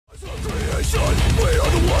destruction. We are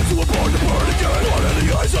the ones who are born to burn again. Caught in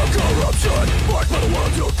the eyes of corruption, marked by the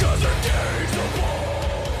world together gaze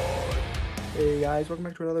upon. Hey guys, welcome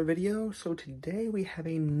back to another video. So today we have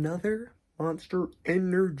another Monster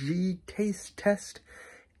Energy taste test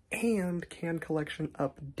and can collection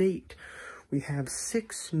update. We have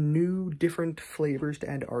 6 new different flavors to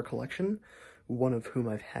add to our collection, one of whom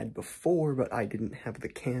I've had before, but I didn't have the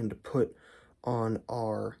can to put on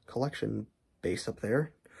our collection base up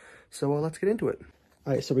there. So let's get into it.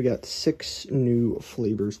 Alright, so we got 6 new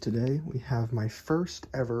flavors today. We have my first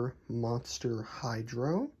ever Monster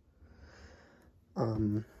Hydro.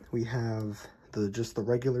 We have just the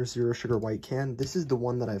regular Zero Sugar White can. This is the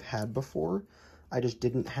one that I've had before. I just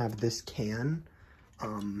didn't have this can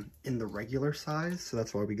in the regular size, so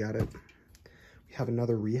that's why we got it. We have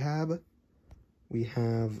another Rehab. We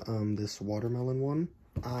have this watermelon one.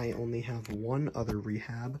 I only have one other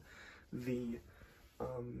Rehab. The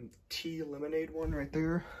tea lemonade one right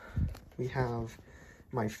there. We have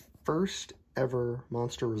my first ever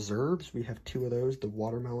Monster Reserves. We have 2 of those, the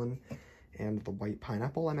watermelon and the white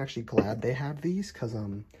pineapple. I'm actually glad they have these because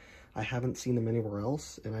I haven't seen them anywhere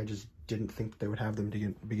else, and I just didn't think they would have them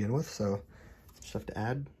to begin with, so just have to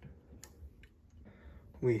add.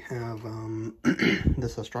 We have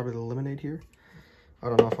this strawberry lemonade here. I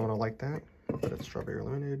don't know if I'm gonna like that, but it's strawberry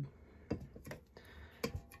lemonade.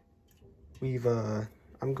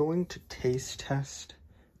 I'm going to taste test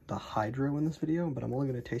the Hydro in this video, but I'm only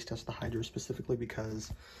going to taste test the Hydro specifically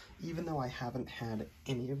because even though I haven't had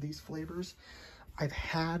any of these flavors, I've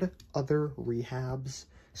had other Rehabs,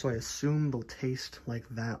 so I assume they'll taste like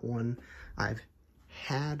that one. I've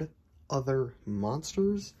had other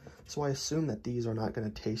Monsters, so I assume that these are not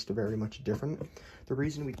going to taste very much different. The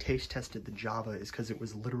reason we taste tested the Java is because it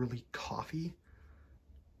was literally coffee,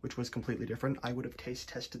 which was completely different. I would have taste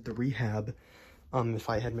tested the Rehab if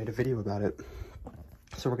I had made a video about it.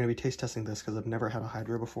 So we're going to be taste testing this because I've never had a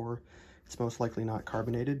Hydro before. It's most likely not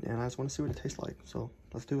carbonated, and I just want to see what it tastes like. So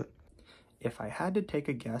let's do it. If I had to take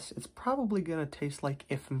a guess, it's probably going to taste like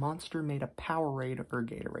if Monster made a Powerade or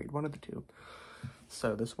Gatorade, one of the two.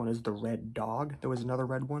 So this one is the Red Dog. There was another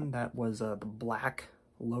red one that was the black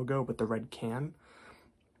logo with the red can.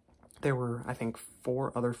 There were, I think,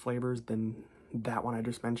 4 other flavors than that one I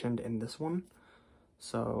just mentioned in this one.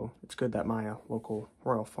 So it's good that my local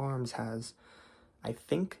Royal Farms has, I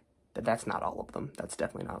think that that's not all of them. That's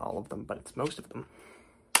definitely not all of them, but it's most of them.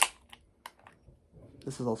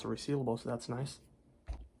 This is also resealable, so that's nice.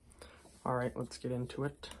 All right, let's get into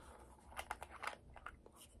it.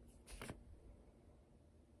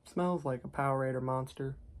 Smells like a Powerade or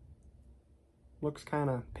Monster. Looks kind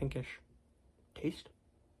of pinkish. Taste.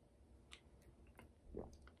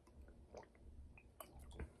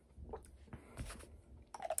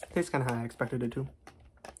 Tastes kind of how I expected it to.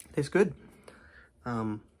 Tastes good.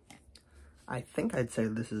 I think I'd say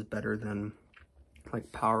this is better than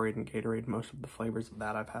like Powerade and Gatorade, most of the flavors of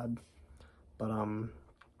that I've had. But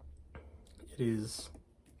it is,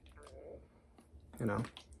 you know,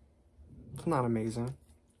 it's not amazing.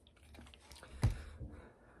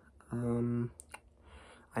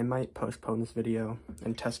 I might postpone this video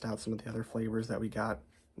and test out some of the other flavors that we got.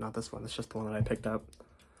 Not this one, it's just the one that I picked up.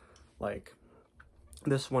 Like,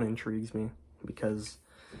 this one intrigues me because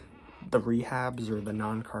the Rehabs or the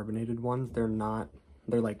non-carbonated ones, they're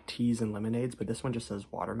like teas and lemonades, but this one just says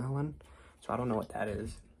watermelon, so I don't know what that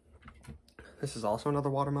is. This is also another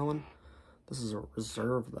watermelon. This is a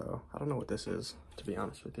Reserve though. I don't know what this is, to be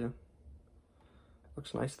honest with you.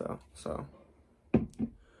 Looks nice though, so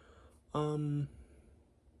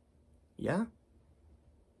yeah,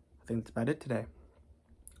 I think that's about it today.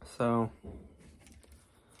 So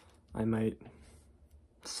I might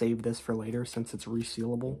save this for later since it's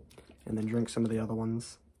resealable, and then drink some of the other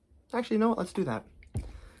ones. Actually, you know what? Let's do that,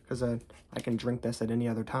 because I can drink this at any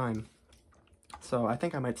other time. So I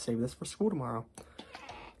think I might save this for school tomorrow.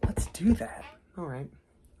 Let's do that. All right.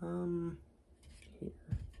 Here.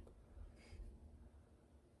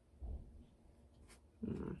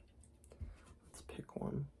 Let's pick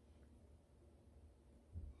one.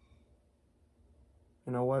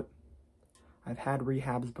 You know what? I've had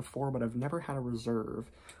Rehabs before, but I've never had a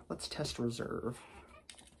Reserve. Let's test Reserve.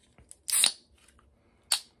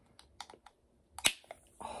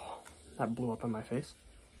 Oh, that blew up in my face.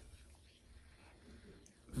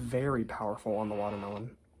 Very powerful on the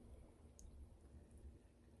watermelon.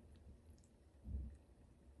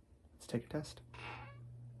 Let's take a test.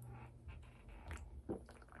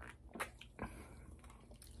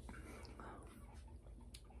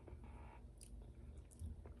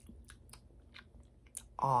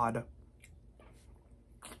 Odd.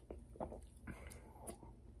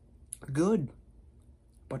 good,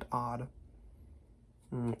 but odd.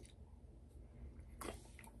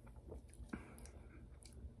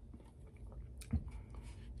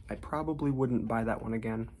 I probably wouldn't buy that one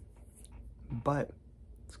again, but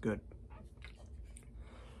it's good.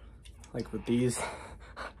 Like with these,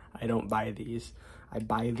 I don't buy these. I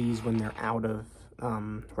buy these when they're out of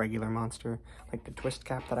regular Monster. Like the twist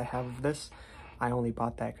cap that I have of this, I only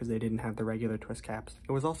bought that because they didn't have the regular twist caps.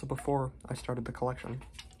 It was also before I started the collection.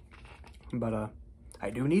 But I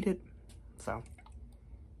do need it, so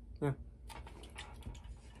yeah.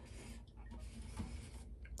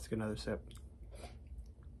 Let's get another sip.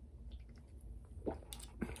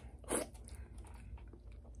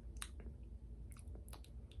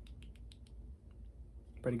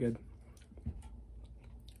 Pretty good.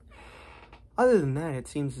 Other than that, it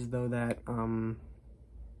seems as though that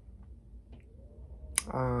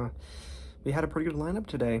we had a pretty good lineup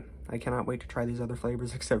today. I cannot wait to try these other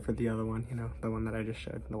flavors, except for the other one, you know, the one that I just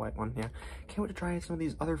showed, the white one. Yeah, can't wait to try some of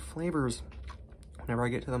these other flavors whenever I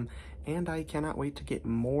get to them, and I cannot wait to get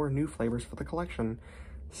more new flavors for the collection.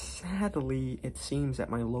 Sadly, it seems at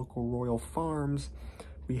my local Royal Farms,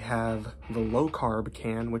 we have the low carb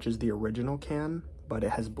can, which is the original can, but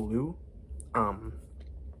it has blue.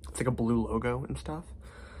 It's like a blue logo and stuff.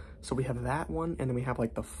 So we have that one, and then we have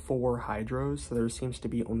like the 4 hydros. So there seems to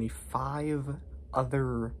be only 5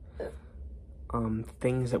 other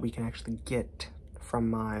things that we can actually get from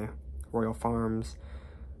my Royal Farms,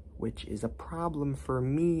 which is a problem for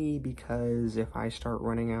me because if I start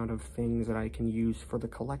running out of things that I can use for the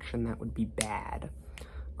collection, that would be bad.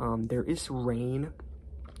 There is Rain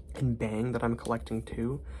and Bang that I'm collecting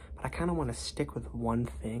too, but I kind of want to stick with one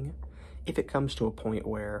thing. If it comes to a point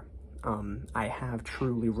where I have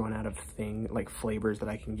truly run out of flavors that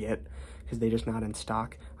I can get because they're just not in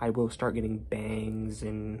stock, I will start getting Bangs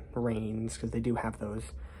and Rains because they do have those.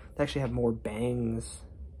 They actually have more Bangs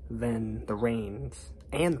than the Rains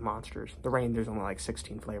and the Monsters. The Rain, there's only like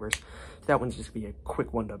 16 flavors. So that one's just gonna be a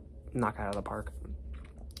quick one to knock out of the park.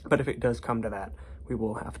 But if it does come to that, we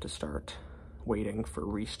will have to start waiting for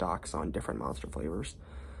restocks on different Monster flavors.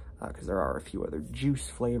 Because there are a few other juice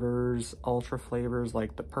flavors, ultra flavors,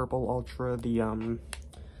 like the purple ultra, the,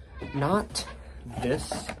 not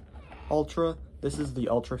this ultra, this is the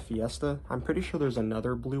Ultra Fiesta. I'm pretty sure there's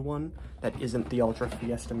another blue one that isn't the Ultra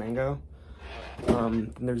Fiesta Mango.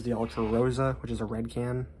 Then there's the Ultra Rosa, which is a red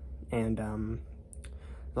can, and,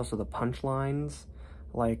 also the Punchlines.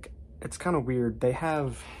 Like, it's kind of weird. They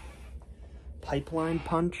have Pipeline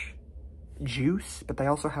Punch juice, but they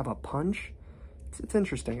also have a punch. It's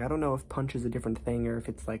interesting. I don't know if punch is a different thing or if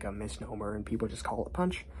it's like a misnomer and people just call it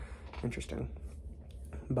punch. Interesting.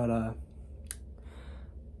 But,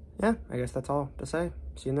 yeah, I guess that's all to say.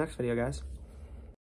 See you in the next video, guys.